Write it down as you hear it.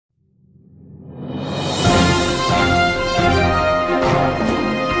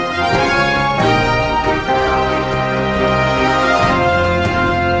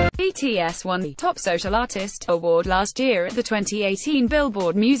BTS won the Top Social Artist award last year at the 2018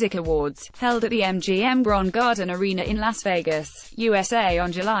 Billboard Music Awards, held at the MGM Grand Garden Arena in Las Vegas, USA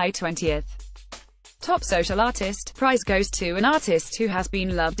on July 20. Top Social Artist prize goes to an artist who has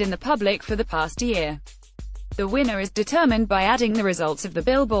been loved in the public for the past year. The winner is determined by adding the results of the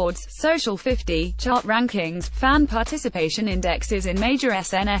Billboard's Social 50 chart rankings, fan participation indexes in major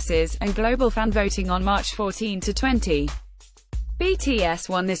SNSs, and global fan voting on March 14 to 20. BTS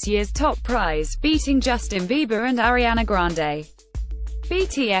won this year's top prize, beating Justin Bieber and Ariana Grande.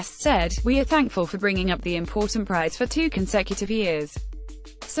 BTS said, "We are thankful for bringing up the important prize for 2 consecutive years.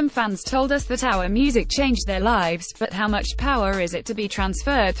 Some fans told us that our music changed their lives, but how much power is it to be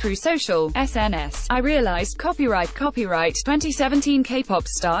transferred through social SNS? I realized copyright 2017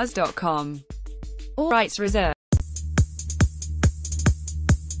 kpopstars.com. All rights reserved."